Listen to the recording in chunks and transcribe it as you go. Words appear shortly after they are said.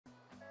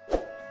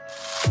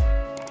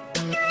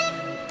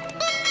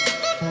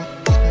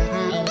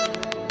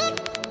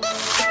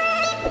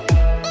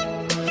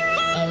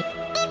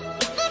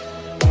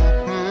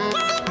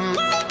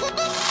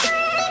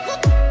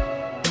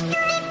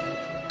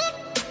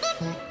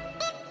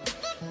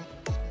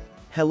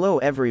Hello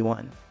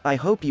everyone. I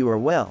hope you are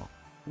well.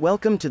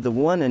 Welcome to the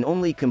one and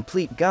only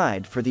complete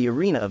guide for the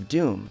Arena of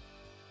Doom.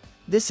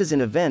 This is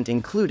an event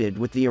included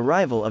with the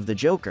arrival of the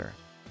Joker.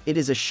 It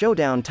is a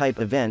showdown type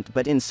event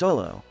but in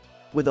solo,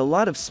 with a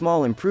lot of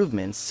small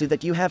improvements so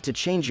that you have to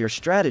change your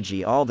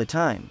strategy all the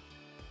time.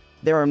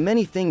 There are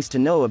many things to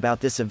know about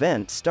this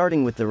event,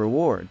 starting with the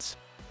rewards.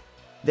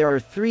 There are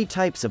 3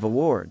 types of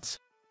awards.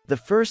 The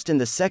first and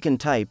the second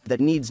type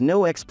that needs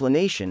no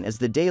explanation is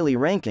the daily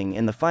ranking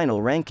and the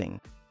final ranking.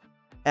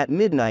 At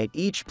midnight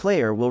each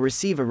player will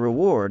receive a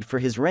reward for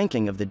his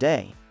ranking of the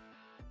day,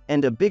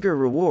 and a bigger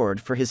reward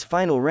for his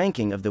final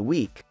ranking of the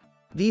week.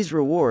 These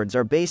rewards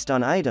are based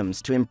on items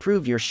to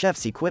improve your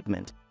chef's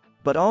equipment,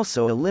 but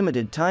also a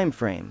limited time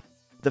frame.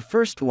 The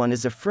first one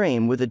is a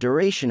frame with a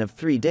duration of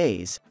 3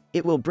 days,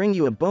 it will bring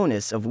you a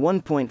bonus of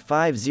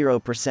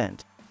 1.50%.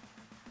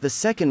 The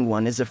second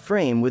one is a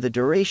frame with a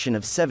duration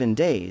of 7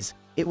 days,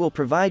 it will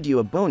provide you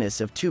a bonus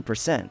of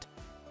 2%.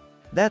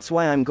 That's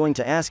why I'm going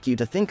to ask you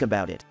to think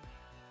about it.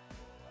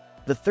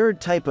 The third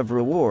type of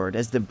reward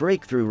is the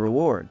breakthrough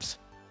rewards.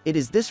 It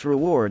is this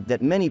reward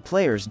that many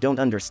players don't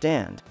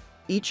understand.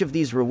 Each of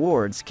these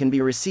rewards can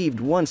be received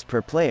once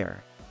per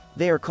player.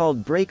 They are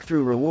called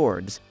breakthrough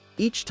rewards.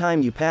 Each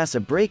time you pass a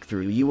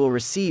breakthrough you will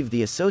receive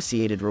the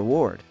associated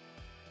reward.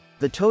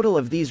 The total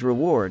of these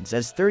rewards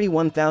is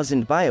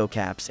 31,000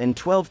 biocaps and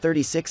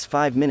 1236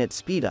 5-minute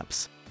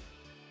speedups.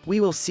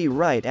 We will see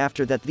right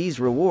after that these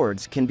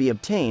rewards can be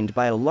obtained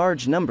by a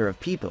large number of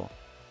people.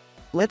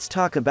 Let's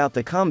talk about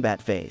the combat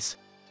phase.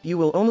 You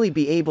will only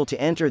be able to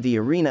enter the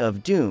Arena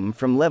of Doom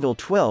from level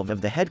 12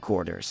 of the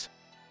headquarters.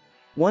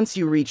 Once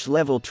you reach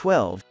level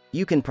 12,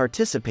 you can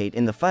participate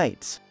in the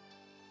fights.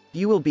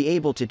 You will be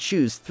able to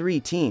choose 3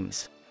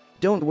 teams.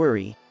 Don't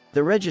worry,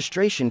 the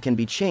registration can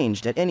be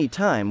changed at any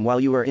time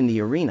while you are in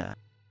the arena.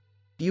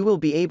 You will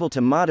be able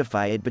to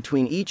modify it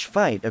between each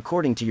fight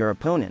according to your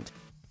opponent.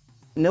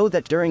 Know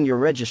that during your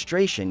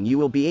registration you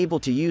will be able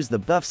to use the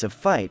buffs of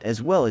fight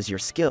as well as your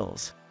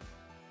skills.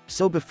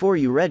 So before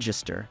you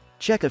register,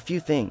 check a few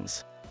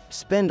things.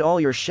 Spend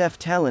all your chef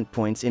talent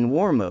points in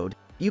war mode,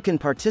 you can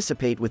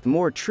participate with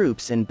more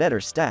troops and better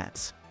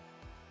stats.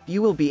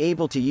 You will be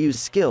able to use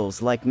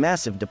skills like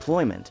massive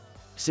deployment,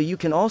 so you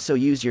can also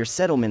use your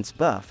settlements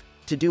buff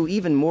to do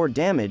even more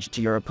damage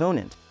to your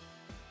opponent.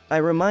 I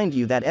remind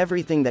you that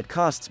everything that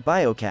costs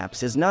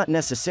biocaps is not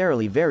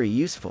necessarily very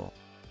useful.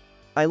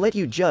 I let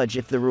you judge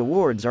if the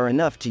rewards are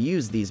enough to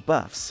use these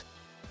buffs.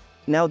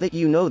 Now that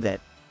you know that,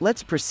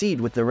 let's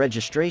proceed with the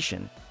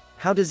registration.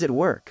 How does it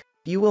work?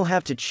 You will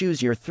have to choose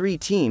your 3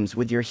 teams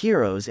with your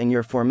heroes and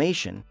your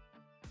formation.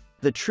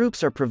 The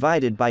troops are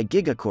provided by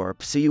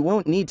Gigacorp, so you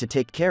won't need to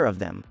take care of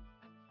them.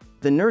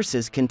 The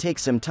nurses can take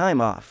some time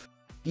off.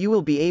 You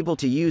will be able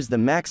to use the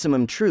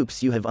maximum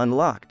troops you have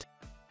unlocked.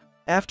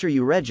 After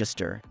you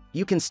register,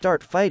 you can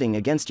start fighting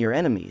against your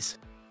enemies.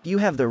 You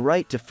have the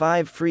right to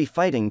 5 free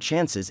fighting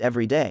chances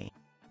every day.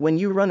 When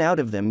you run out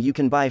of them you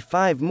can buy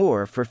 5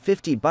 more for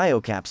 50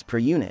 biocaps per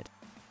unit.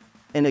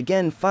 And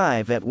again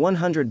 5 at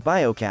 100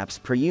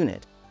 biocaps per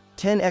unit.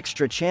 10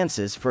 extra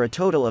chances for a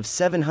total of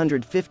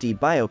 750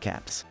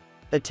 biocaps.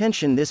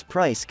 Attention, this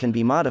price can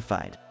be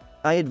modified.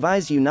 I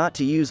advise you not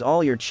to use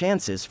all your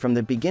chances from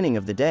the beginning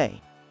of the day.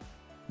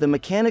 The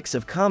mechanics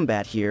of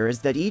combat here is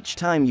that each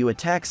time you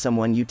attack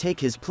someone you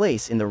take his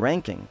place in the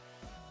ranking.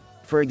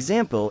 For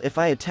example, if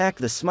I attack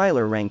the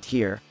Smiler ranked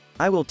here,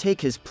 I will take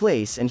his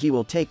place and he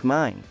will take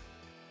mine.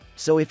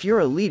 So if you're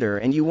a leader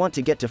and you want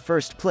to get to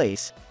first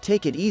place,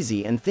 take it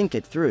easy and think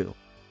it through.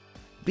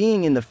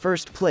 Being in the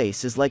first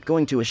place is like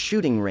going to a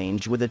shooting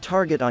range with a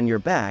target on your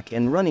back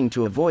and running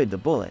to avoid the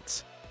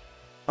bullets.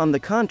 On the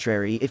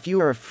contrary, if you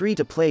are a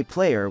free-to-play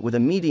player with a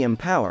medium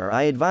power,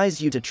 I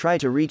advise you to try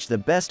to reach the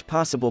best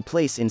possible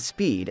place in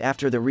speed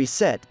after the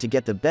reset to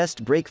get the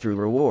best breakthrough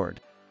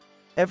reward.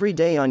 Every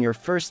day on your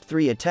first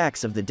 3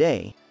 attacks of the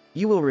day,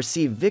 you will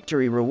receive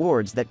victory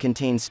rewards that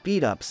contain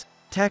speed-ups,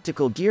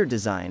 tactical gear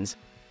designs,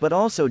 but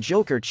also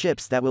Joker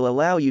chips that will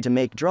allow you to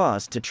make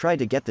draws to try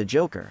to get the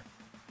Joker.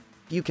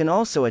 You can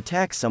also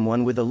attack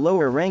someone with a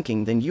lower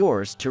ranking than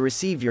yours to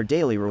receive your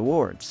daily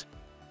rewards.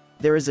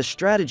 There is a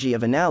strategy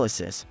of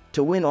analysis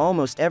to win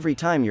almost every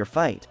time you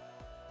fight.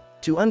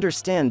 To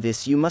understand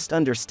this you must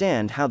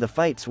understand how the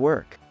fights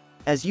work.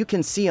 As you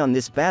can see on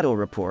this battle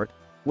report,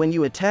 when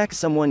you attack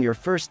someone your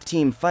first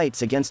team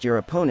fights against your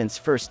opponent's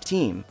first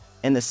team,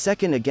 and the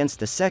second against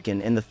the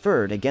second and the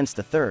third against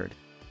the third.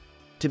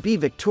 To be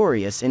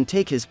victorious and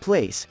take his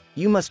place,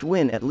 you must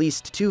win at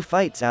least 2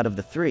 fights out of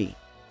the 3.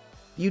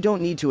 You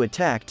don't need to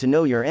attack to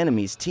know your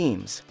enemy's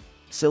teams.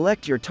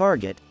 Select your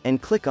target, and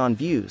click on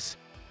Views.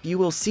 You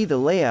will see the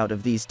layout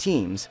of these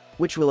teams,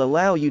 which will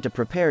allow you to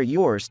prepare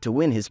yours to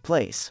win his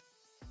place.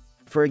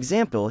 For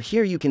example,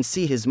 here you can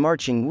see his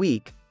marching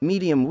weak,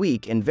 medium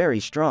weak and very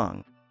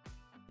strong.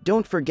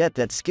 Don't forget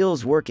that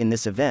skills work in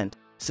this event,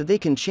 so they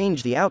can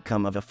change the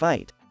outcome of a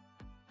fight.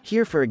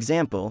 Here for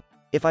example,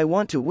 if I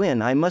want to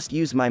win I must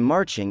use my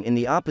marching in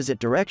the opposite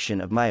direction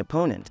of my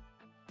opponent.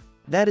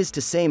 That is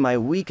to say my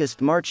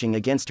weakest marching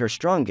against her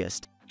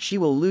strongest, she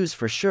will lose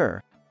for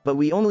sure, but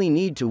we only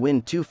need to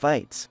win 2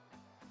 fights.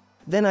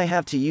 Then I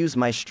have to use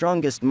my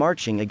strongest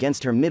marching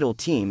against her middle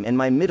team and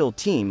my middle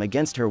team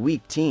against her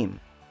weak team.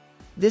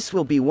 This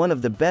will be one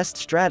of the best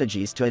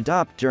strategies to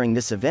adopt during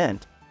this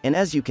event, and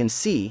as you can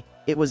see,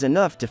 it was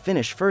enough to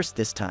finish first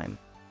this time.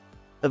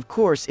 Of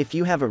course, if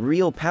you have a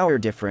real power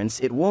difference,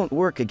 it won't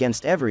work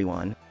against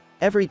everyone.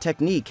 Every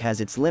technique has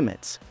its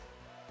limits.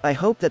 I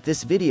hope that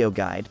this video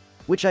guide,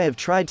 which I have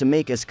tried to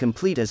make as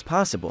complete as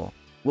possible,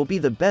 will be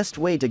the best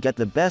way to get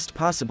the best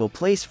possible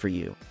place for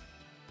you.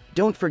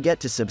 Don't forget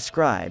to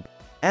subscribe,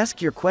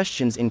 ask your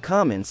questions in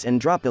comments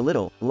and drop a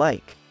little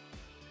like.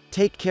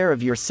 Take care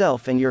of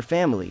yourself and your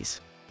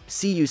families.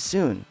 See you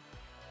soon.